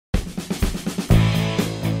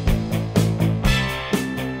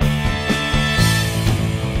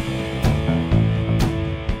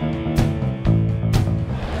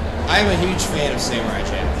I'm a huge fan of Samurai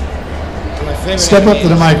Jack. One of my favorite Step up to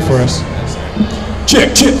the mic for us. Chick.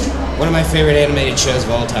 One of my favorite animated shows of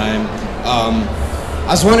all time. I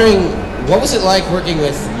was wondering, what was it like working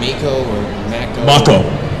with Mako or Mako? Mako.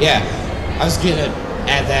 Yeah, I was gonna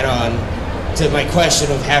add that on to my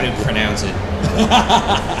question of how to pronounce it.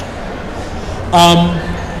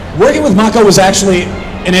 Working with Mako was actually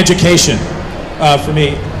an education for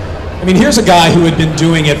me. I mean, here's a guy who had been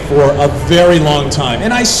doing it for a very long time,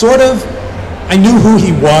 and I knew who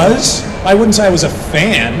he was. I wouldn't say I was a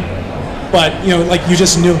fan, but you know, like you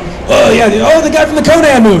just knew. Oh yeah, the guy from the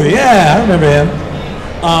Conan movie. Yeah, I remember him.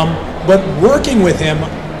 But working with him,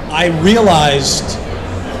 I realized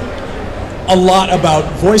a lot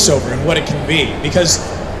about voiceover and what it can be. Because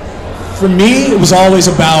for me, it was always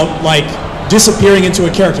about like disappearing into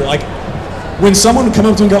a character. Like when someone would come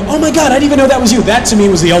up to me and go, "Oh my God, I didn't even know that was you." That to me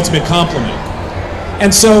was the ultimate compliment.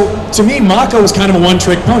 And so to me, Mako was kind of a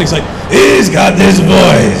one-trick pony. He's like, he's got this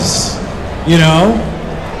voice, you know.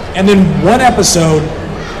 And then one episode,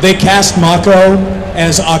 they cast Mako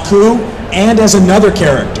as Aku and as another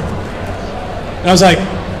character. And I was like,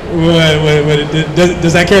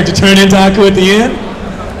 does that character turn into Aku at the end?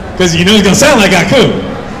 Because you know he's going to sound like Aku.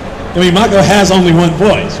 I mean, Mako has only one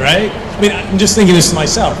voice, right? I mean, I'm just thinking this to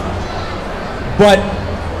myself. But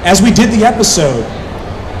as we did the episode,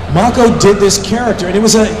 Mako did this character, and it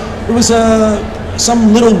was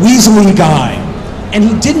some little weaselly guy. And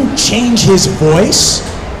he didn't change his voice,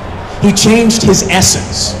 he changed his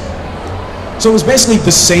essence. So it was basically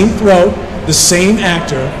the same throat, the same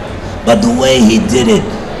actor, but the way he did it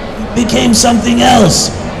became something else.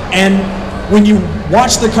 And when you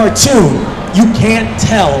watch the cartoon, you can't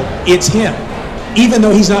tell it's him. Even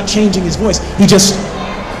though he's not changing his voice, he just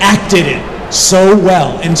acted it so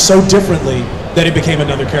well and so differently that it became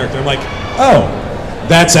another character. I'm like, oh,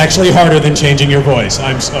 that's actually harder than changing your voice.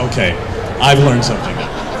 Okay, I've learned something.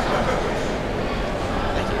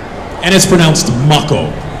 And it's pronounced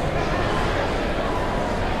Mako.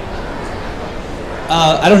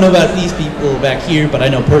 I don't know about these people back here, but I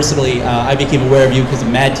know personally I became aware of you because of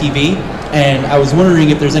Mad TV, and I was wondering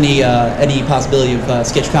if there's any possibility of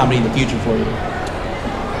sketch comedy in the future for you.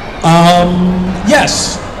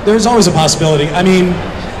 Yes, there's always a possibility. I mean,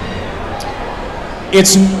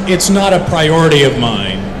 it's not a priority of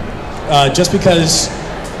mine, just because,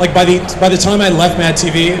 like by the time I left Mad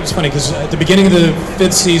TV, it was funny because at the beginning of the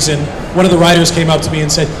 5th season, one of the writers came up to me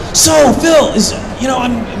and said, "So Phil,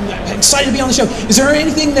 I'm excited to be on the show. Is there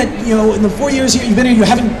anything that in the 4 years here you've been here you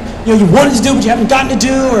haven't you wanted to do but you haven't gotten to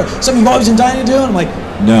do, or something you've always been dying to do?" And I'm like,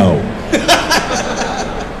 no.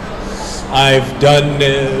 I've done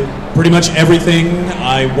pretty much everything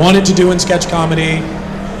I wanted to do in sketch comedy,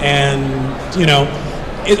 and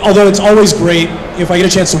although it's always great if I get a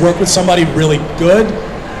chance to work with somebody really good,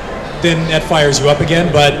 then that fires you up again.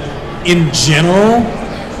 But in general,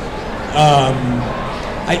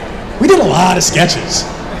 we did a lot of sketches,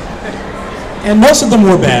 and most of them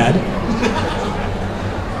were bad.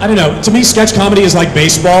 I don't know. To me, sketch comedy is like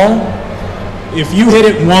baseball. If you hit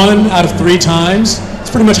it 1 out of 3 times, it's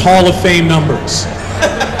pretty much Hall of Fame numbers.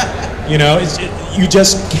 You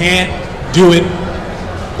just can't do it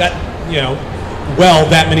well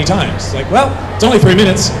that many times. It's like, well, it's only 3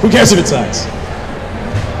 minutes. Who cares if it sucks?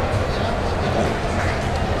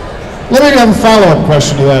 Let me have a follow-up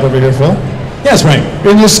question to that over here, Phil. Yes, right.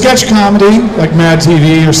 In your sketch comedy, like Mad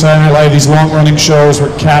TV or Saturday Night Live, these long-running shows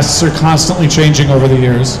where casts are constantly changing over the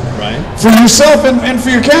years. Right. For yourself and for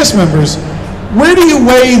your cast members, where do you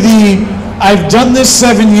weigh the, I've done this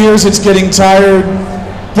 7 years, it's getting tired,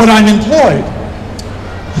 but I'm employed?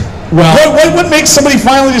 Well, what makes somebody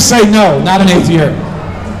finally just say, no, not an 8th year?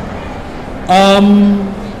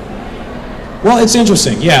 Well, it's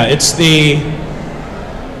interesting. Yeah, it's the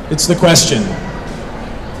question.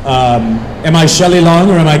 Am I Shelley Long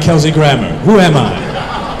or am I Kelsey Grammer? Who am I?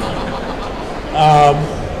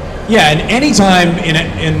 Yeah, and anytime in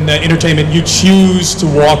entertainment you choose to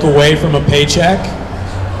walk away from a paycheck,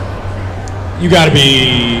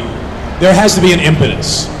 there has to be an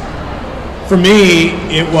impetus. For me,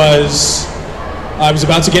 I was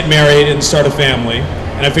about to get married and start a family,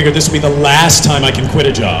 and I figured this would be the last time I can quit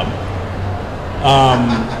a job.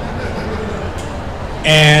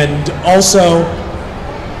 And also,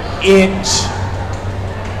 it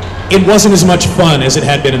wasn't as much fun as it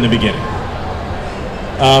had been in the beginning.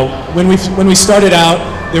 When we started out,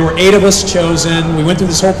 there were 8 of us chosen. We went through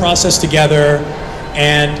this whole process together,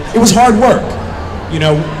 and it was hard work.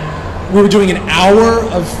 We were doing an hour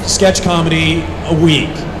of sketch comedy a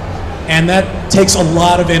week, and that takes a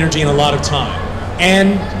lot of energy and a lot of time.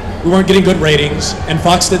 And we weren't getting good ratings, and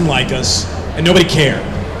Fox didn't like us, and nobody cared.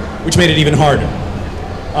 which made it even harder.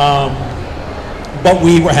 But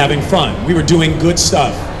we were having fun. We were doing good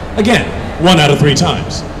stuff. Again, 1 out of 3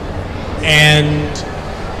 times. And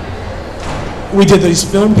we did these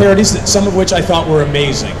film parodies, that some of which I thought were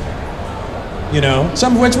amazing. You know,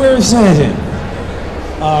 some of which were exciting.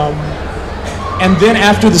 And then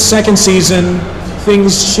after the second season,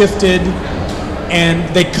 things shifted and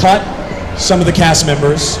they cut some of the cast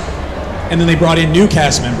members and then they brought in new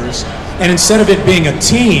cast members. And instead of it being a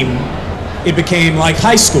team, it became like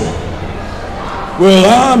high school. Well,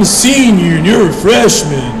 I'm a senior and you're a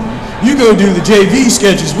freshman. You go do the JV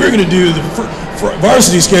sketches, we're gonna do the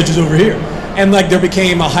varsity sketches over here. And like there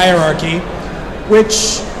became a hierarchy,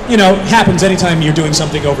 which, you know, happens anytime you're doing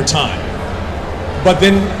something over time. But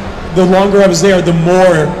then the longer I was there, the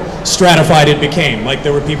more stratified it became. Like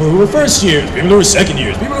there were people who were first years, people who were second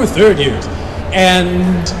years, people who were third years.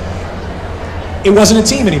 And it wasn't a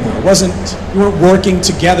team anymore. It wasn't, you weren't working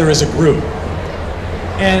together as a group.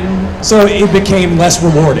 And so it became less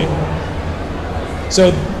rewarding.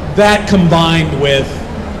 So that combined with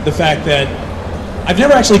the fact that I've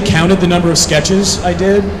never actually counted the number of sketches I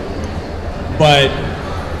did, but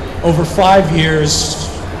over 5 years,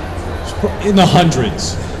 in the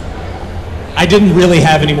hundreds, I didn't really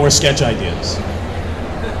have any more sketch ideas.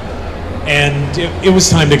 And it was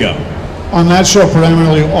time to go. On that show,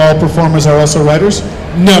 primarily all performers are also writers?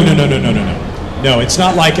 No. No, it's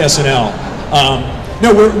not like SNL.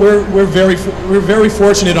 No, we're very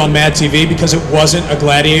fortunate on Mad TV because it wasn't a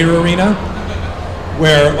gladiator arena.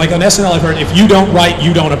 Where, like on SNL, I've heard if you don't write,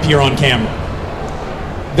 you don't appear on camera.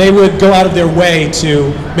 They would go out of their way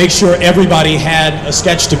to make sure everybody had a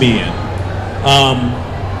sketch to be in.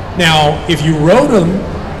 Now, if you wrote them,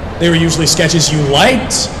 they were usually sketches you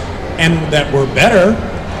liked and that were better,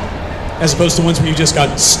 as opposed to ones where you just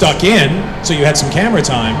got stuck in, so you had some camera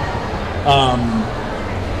time.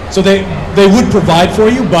 So they would provide for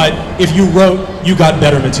you, but if you wrote, you got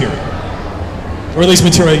better material. Or at least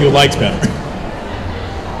material you liked better.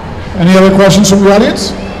 Any other questions from the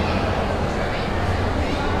audience?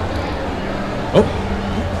 Oh.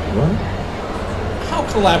 How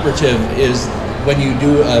collaborative is when you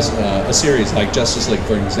do a series like Justice League,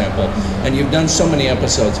 for example, and you've done so many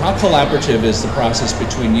episodes, how collaborative is the process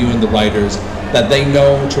between you and the writers that they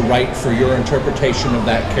know to write for your interpretation of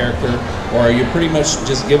that character, or are you pretty much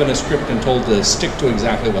just given a script and told to stick to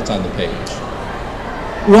exactly what's on the page?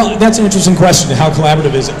 Well, that's an interesting question, how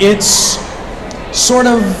collaborative is it? It's sort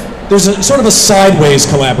of, there's a sort of a sideways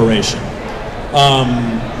collaboration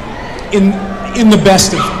in the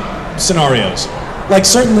best of scenarios. Like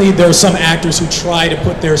certainly there are some actors who try to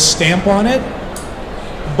put their stamp on it,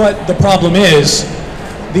 but the problem is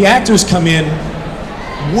the actors come in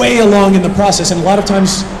way along in the process, and a lot of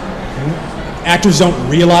times actors don't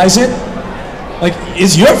realize it. Like,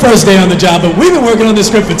 it's your first day on the job, but we've been working on this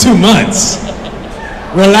script for 2 months.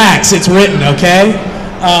 Relax, it's written, okay?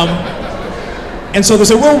 And so they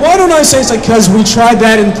say, well, why don't I say, it's like, because we tried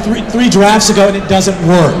that in three drafts ago and it doesn't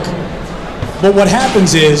work. But what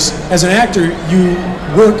happens is, as an actor, you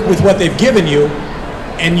work with what they've given you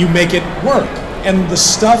and you make it work. And the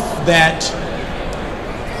stuff that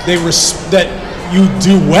that you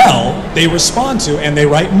do well, they respond to and they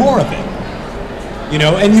write more of it. You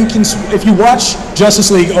know, and you can, if you watch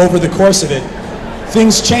Justice League over the course of it,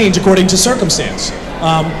 things change according to circumstance.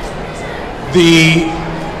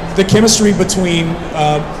 The chemistry between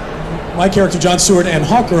my character John Stewart and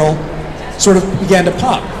Hawkgirl sort of began to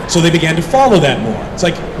pop. So they began to follow that more. It's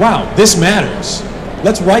like, wow, this matters.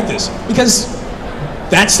 Let's write this. Because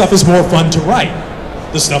that stuff is more fun to write,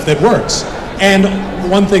 the stuff that works. And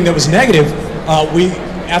one thing that was negative,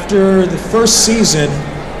 after the first season,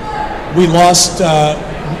 we lost,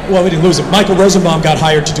 well, we didn't lose it. Michael Rosenbaum got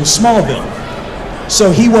hired to do Smallville.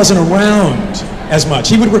 So he wasn't around as much.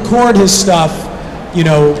 He would record his stuff, you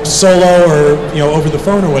know, solo or, you know, over the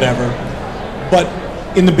phone or whatever. But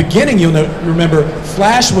in the beginning, you'll remember,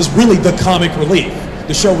 Flash was really the comic relief.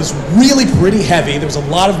 The show was really pretty heavy. There was a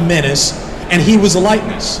lot of menace, and he was the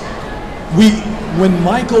lightness. When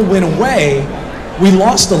Michael went away, we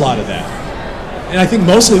lost a lot of that. And I think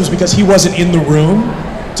mostly it was because he wasn't in the room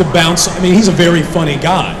to bounce. I mean, he's a very funny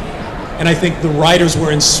guy. And I think the writers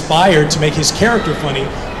were inspired to make his character funny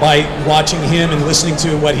by watching him and listening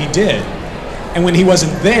to what he did. And when he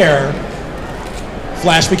wasn't there,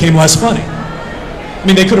 Flash became less funny. I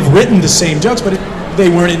mean, they could have written the same jokes, but they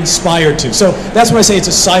weren't inspired to. So that's why I say it's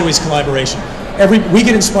a sideways collaboration. We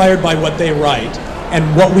get inspired by what they write,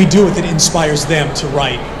 and what we do with it inspires them to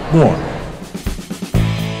write more.